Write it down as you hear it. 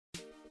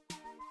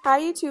Hi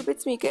YouTube,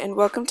 it's Mika and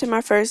welcome to my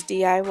first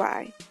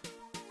DIY.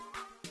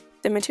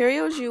 The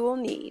materials you will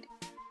need: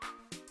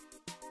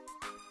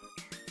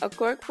 a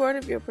cork board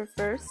of your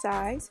preferred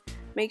size,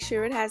 make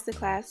sure it has the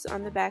clasps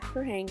on the back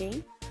for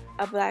hanging,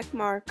 a black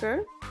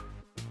marker,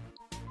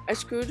 a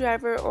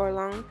screwdriver or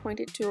long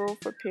pointed tool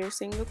for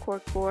piercing the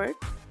cork board,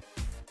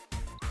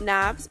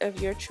 knobs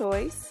of your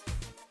choice,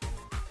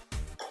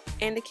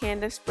 and a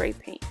can of spray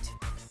paint.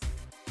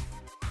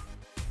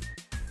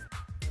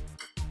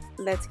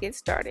 Let's get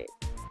started.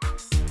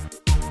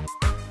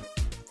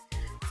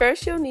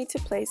 First, you'll need to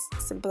place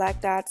some black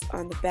dots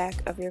on the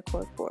back of your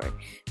cork board.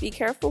 Be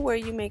careful where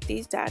you make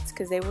these dots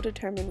because they will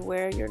determine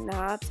where your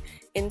knobs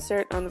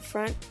insert on the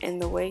front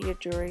and the way your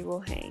jewelry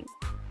will hang.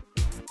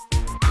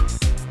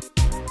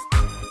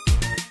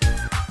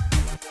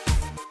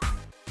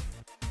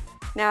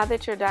 Now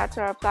that your dots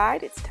are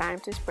applied, it's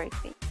time to spray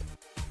paint.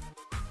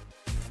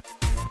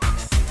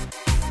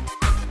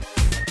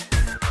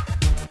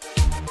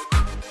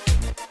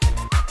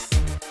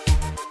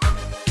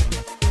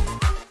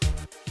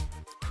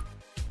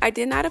 I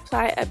did not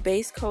apply a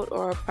base coat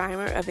or a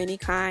primer of any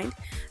kind.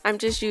 I'm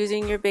just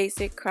using your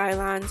basic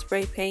Krylon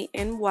spray paint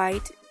in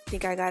white. I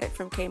think I got it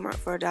from Kmart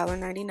for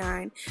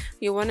 $1.99.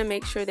 You want to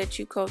make sure that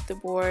you coat the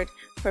board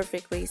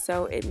perfectly,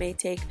 so it may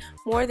take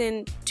more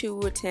than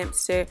 2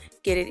 attempts to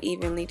get it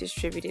evenly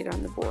distributed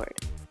on the board.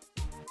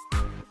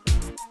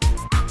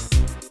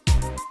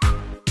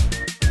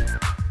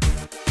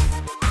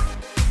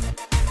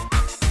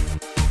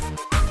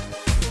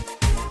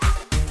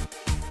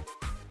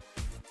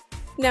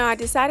 Now I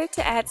decided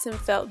to add some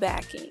felt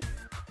backing.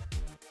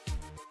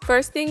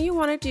 First thing you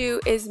want to do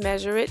is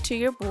measure it to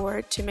your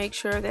board to make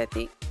sure that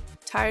the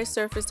entire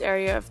surface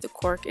area of the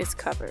cork is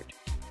covered.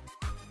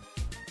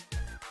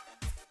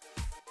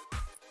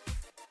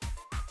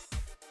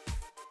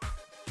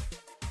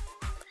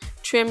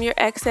 Trim your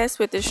excess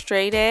with a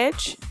straight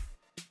edge,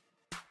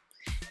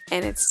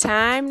 and it's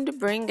time to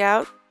bring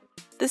out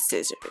the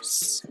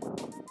scissors.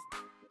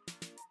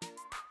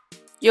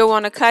 You'll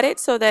want to cut it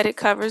so that it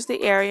covers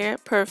the area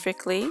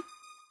perfectly.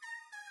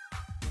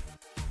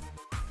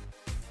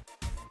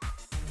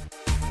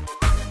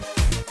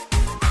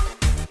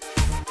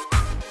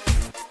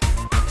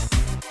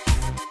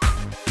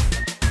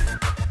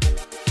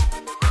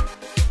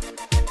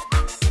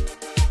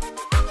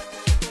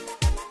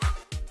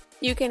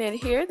 You can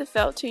adhere the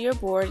felt to your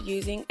board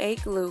using a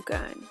glue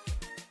gun.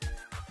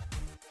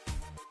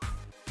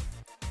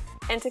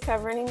 And to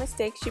cover any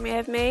mistakes you may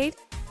have made,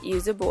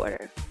 use a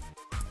border.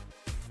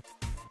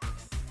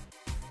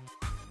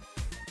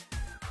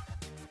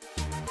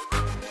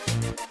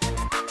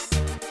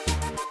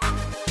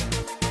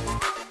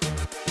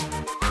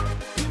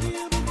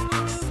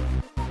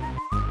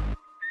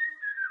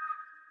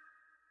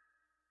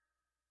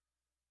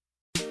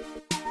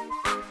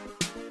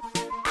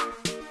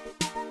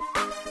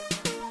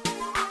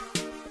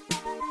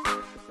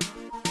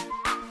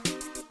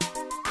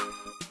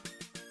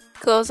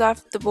 Close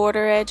off the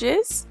border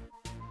edges,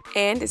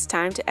 and it's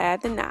time to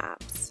add the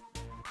knobs.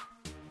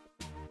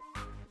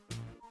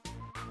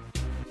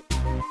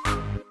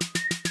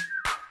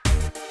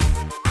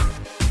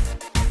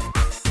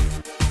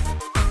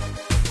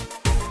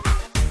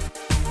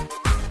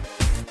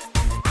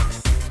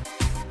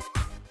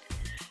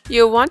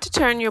 You'll want to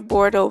turn your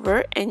board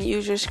over and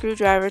use your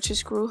screwdriver to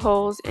screw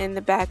holes in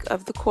the back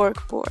of the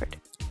cork board.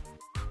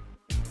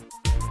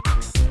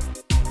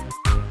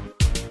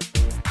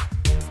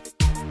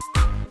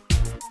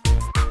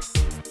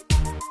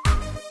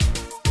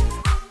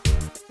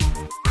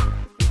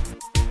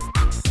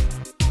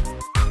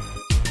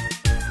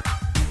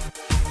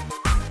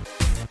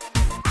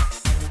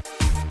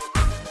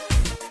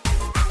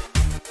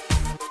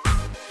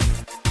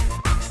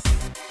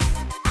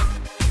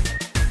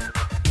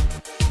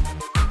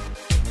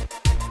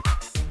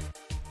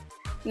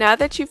 Now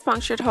that you've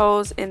punctured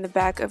holes in the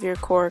back of your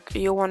cork,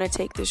 you'll want to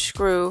take the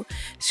screw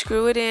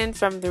it in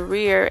from the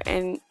rear,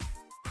 and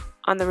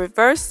on the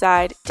reverse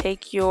side,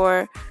 take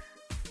your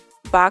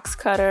box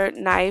cutter,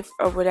 knife,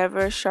 or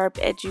whatever sharp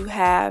edge you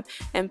have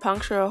and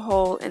puncture a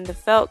hole in the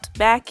felt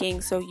backing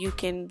so you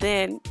can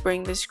then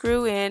bring the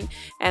screw in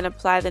and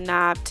apply the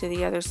knob to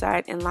the other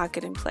side and lock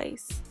it in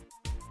place.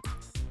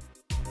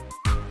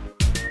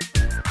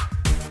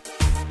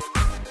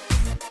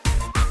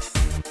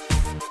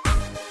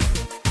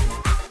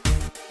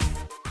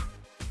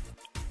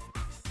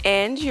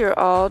 And you're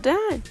all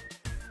done.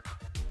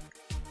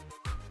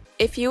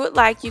 If you would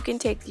like, you can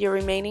take your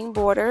remaining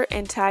border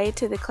and tie it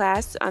to the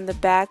clasps on the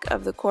back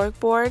of the cork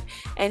board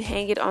and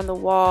hang it on the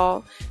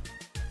wall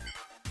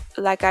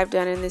like I've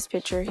done in this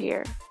picture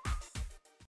here.